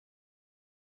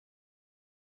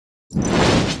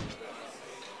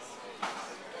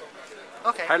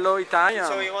Okay. Hello, Itai.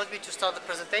 So you want me to start the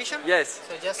presentation? Yes.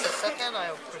 So just a second,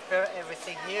 I'll prepare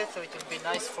everything here so it will be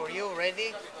nice for you,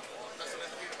 ready?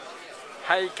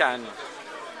 I can.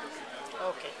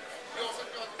 Okay.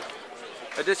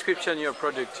 A description of your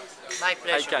product. My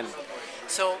pleasure. I can.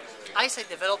 So ISIGHT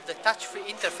developed the touch-free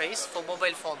interface for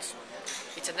mobile phones.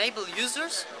 It enables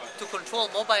users to control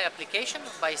mobile application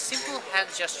by simple hand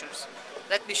gestures.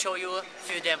 Let me show you a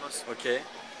few demos. Okay.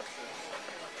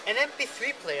 An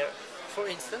MP3 player, for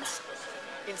instance,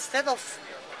 instead of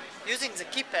using the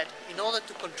keypad in order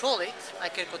to control it, I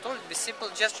can control it with simple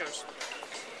gestures.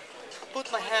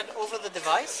 Put my hand over the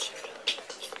device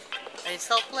and it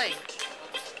starts playing.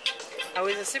 And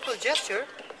with a simple gesture,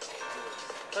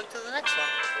 go to the next one.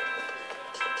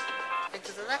 And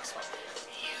to the next one.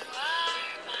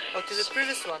 Or to the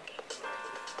previous one.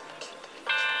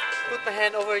 Put my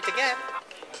hand over it again,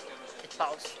 it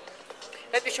pauses.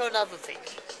 Let me show another thing.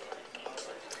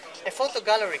 A photo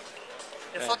gallery.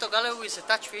 A photo gallery with a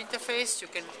touch-free interface, you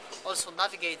can also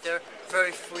navigate there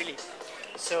very freely.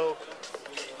 So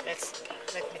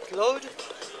let me load.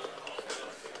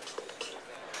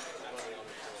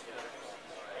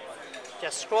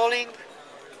 Just scrolling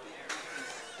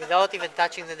without even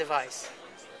touching the device.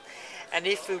 And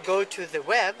if you go to the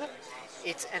web,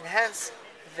 it enhances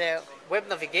the web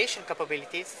navigation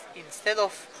capabilities. Instead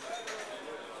of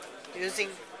using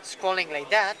scrolling like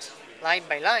that, line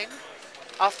by line,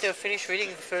 after you finish reading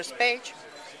the first page,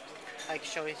 I can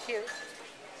show it here,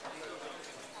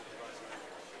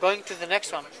 going to the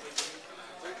next one.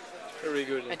 Very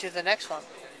good. And to the next one.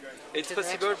 It's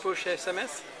possible to push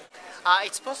SMS?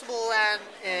 It's possible, and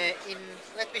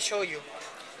let me show you.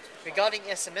 Regarding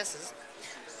SMSs,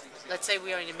 let's say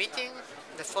we are in a meeting,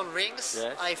 the phone rings,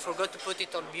 yes. I forgot to put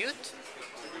it on mute,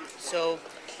 so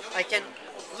I can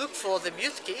look for the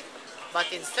mute key,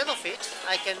 but instead of it,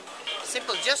 I can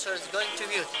simple gestures going to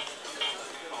mute.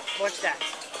 Watch that.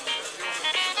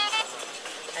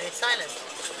 And it's silent.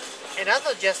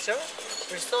 Another gesture,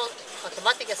 restore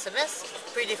automatic SMS,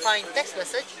 predefined text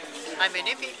message. I'm in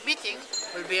a meeting,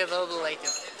 will be available later.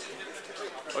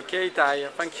 Okay, Itai,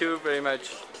 thank you very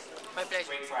much. My pleasure.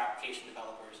 Great for application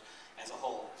developers as a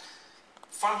whole.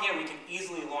 From here, we can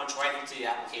easily launch right into the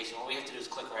application. All we have to do is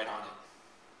click right on it.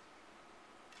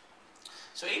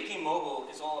 So AP Mobile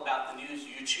is all about the news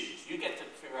you choose. You get to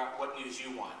figure out what news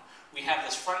you want. We have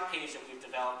this front page that we've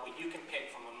developed where you can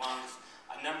pick from amongst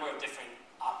a number of different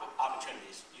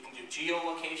opportunities. You can do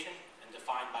geolocation and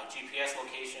defined by GPS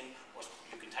location, or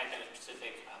you can type in a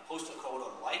specific postal code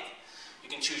or the like. You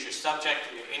can choose your subject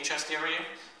or your interest area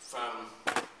from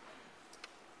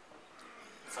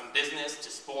business to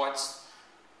sports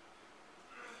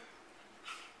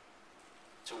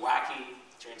to wacky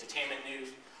to entertainment news,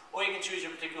 or you can choose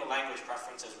your particular language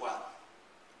preference as well.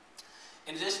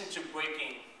 In addition to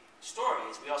breaking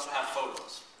stories, we also have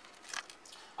photos.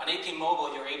 On AP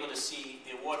Mobile, you're able to see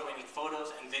the award-winning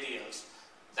photos and videos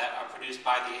that are produced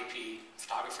by the AP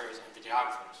photographers and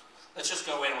videographers. Let's just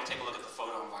go in and we'll take a look at the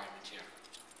photo environment here.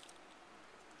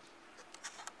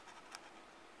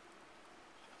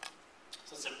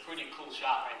 So it's a pretty cool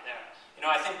shot right there. You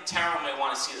know, I think Tara may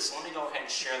want to see this, so let me go ahead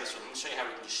and share this with you. Let me show you how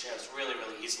we can just share this really,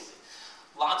 really easily.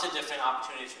 Lots of different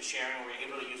opportunities for sharing. We're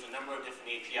able to use a number of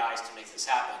different APIs to make this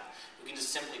happen. We can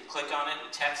just simply click on it in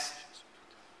text.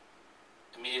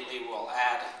 Immediately we'll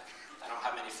add, I don't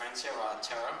have many friends here, we'll add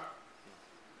Tara.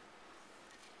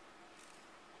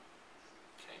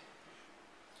 Okay.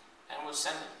 And we'll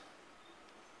send it.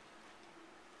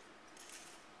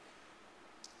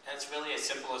 And it's really as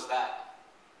simple as that.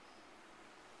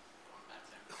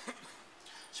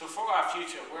 So for our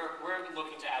future, we're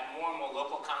looking to add more and more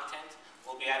local content.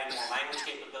 We'll be adding more language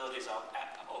capabilities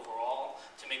overall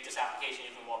to make this application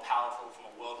even more powerful from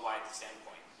a worldwide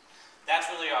standpoint. That's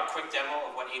really our quick demo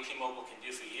of what AP Mobile can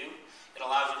do for you. It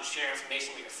allows you to share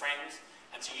information with your friends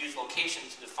and to use location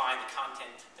to define the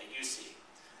content that you see.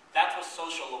 That's what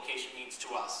social location means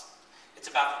to us. It's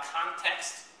about the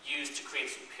context used to create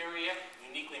superior,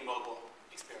 uniquely mobile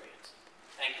experience.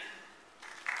 Thank you.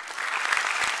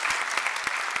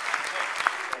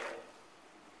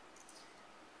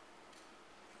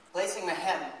 Placing my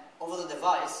hand over the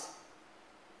device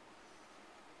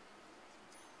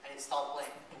and it starts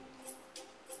playing.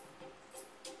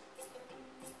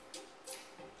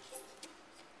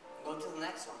 Go to the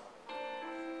next one.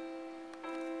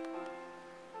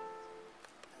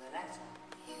 And the next one.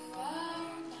 You are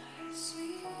my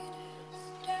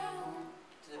sweetest down.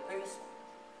 To the previous one.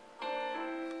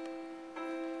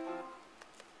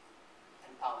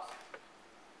 And pause.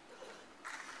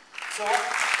 So what?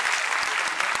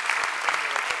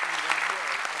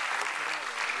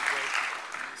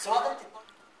 So other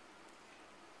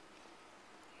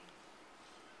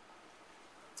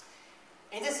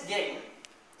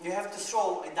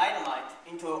a dynamite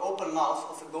into an open mouth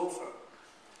of a gopher.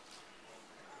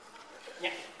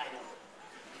 Yeah, I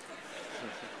know.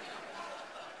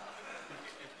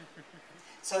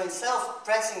 So instead of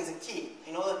pressing the key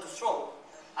in order to throw,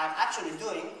 I'm actually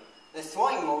doing the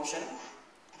throwing motion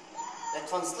that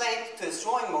translates to a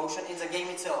throwing motion in the game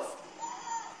itself.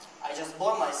 I just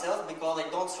bore myself because I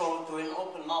don't throw to an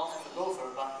open mouth of a gopher,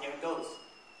 but here it goes.